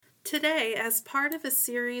Today, as part of a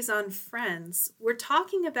series on friends, we're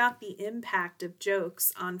talking about the impact of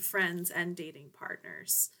jokes on friends and dating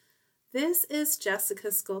partners. This is Jessica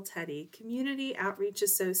Scoltetti, Community Outreach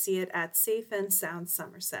Associate at Safe and Sound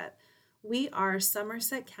Somerset. We are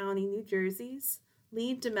Somerset County, New Jersey's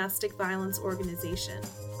lead domestic violence organization,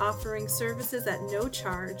 offering services at no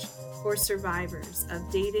charge for survivors of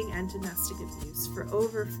dating and domestic abuse for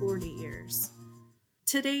over 40 years.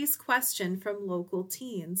 Today's question from local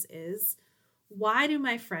teens is, why do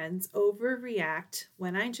my friends overreact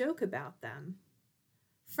when I joke about them?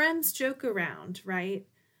 Friends joke around, right?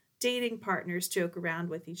 Dating partners joke around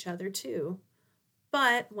with each other too.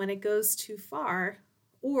 But when it goes too far,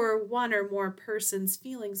 or one or more persons'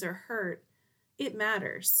 feelings are hurt, it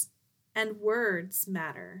matters. And words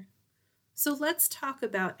matter. So let's talk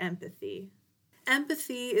about empathy.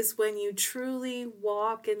 Empathy is when you truly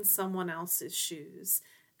walk in someone else's shoes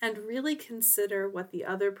and really consider what the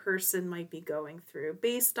other person might be going through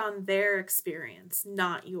based on their experience,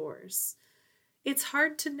 not yours. It's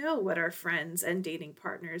hard to know what our friends and dating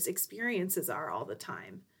partners' experiences are all the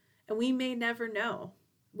time, and we may never know.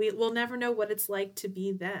 We'll never know what it's like to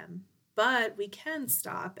be them, but we can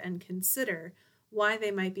stop and consider why they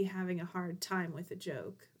might be having a hard time with a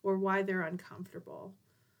joke or why they're uncomfortable.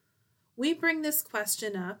 We bring this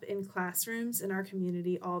question up in classrooms in our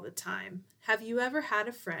community all the time. Have you ever had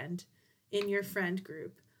a friend in your friend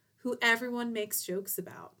group who everyone makes jokes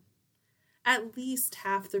about? At least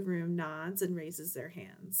half the room nods and raises their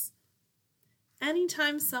hands.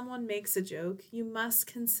 Anytime someone makes a joke, you must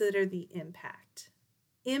consider the impact.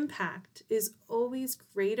 Impact is always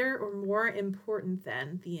greater or more important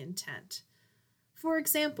than the intent. For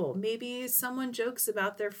example, maybe someone jokes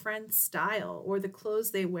about their friend's style or the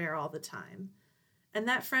clothes they wear all the time, and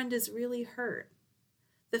that friend is really hurt.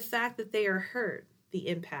 The fact that they are hurt, the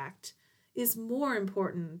impact, is more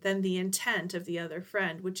important than the intent of the other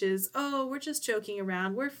friend, which is, oh, we're just joking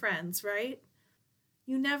around, we're friends, right?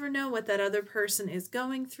 You never know what that other person is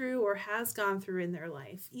going through or has gone through in their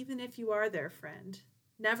life, even if you are their friend.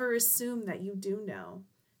 Never assume that you do know.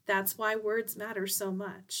 That's why words matter so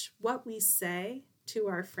much. What we say to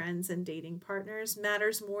our friends and dating partners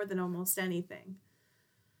matters more than almost anything.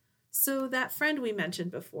 So that friend we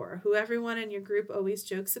mentioned before, who everyone in your group always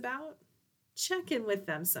jokes about, check in with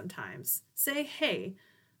them sometimes. Say, hey,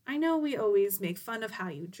 I know we always make fun of how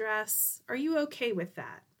you dress. Are you okay with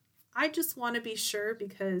that? I just want to be sure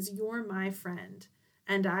because you're my friend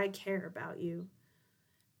and I care about you.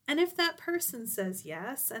 And if that person says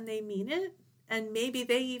yes and they mean it, and maybe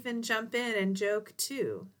they even jump in and joke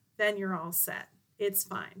too, then you're all set. It's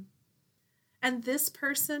fine. And this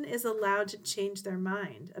person is allowed to change their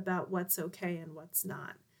mind about what's okay and what's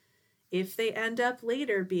not. If they end up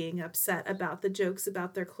later being upset about the jokes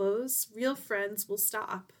about their clothes, real friends will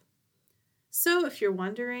stop. So if you're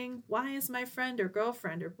wondering, why is my friend or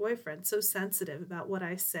girlfriend or boyfriend so sensitive about what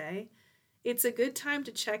I say? It's a good time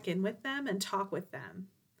to check in with them and talk with them.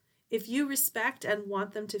 If you respect and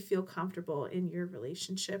want them to feel comfortable in your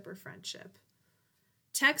relationship or friendship.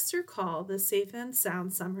 Text or call the Safe and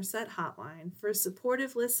Sound Somerset hotline for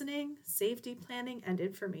supportive listening, safety planning, and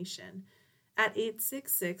information at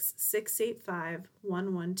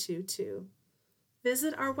 866-685-1122.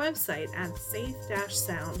 Visit our website at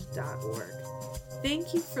safe-sound.org.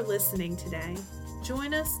 Thank you for listening today.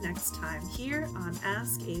 Join us next time here on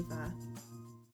Ask Ava.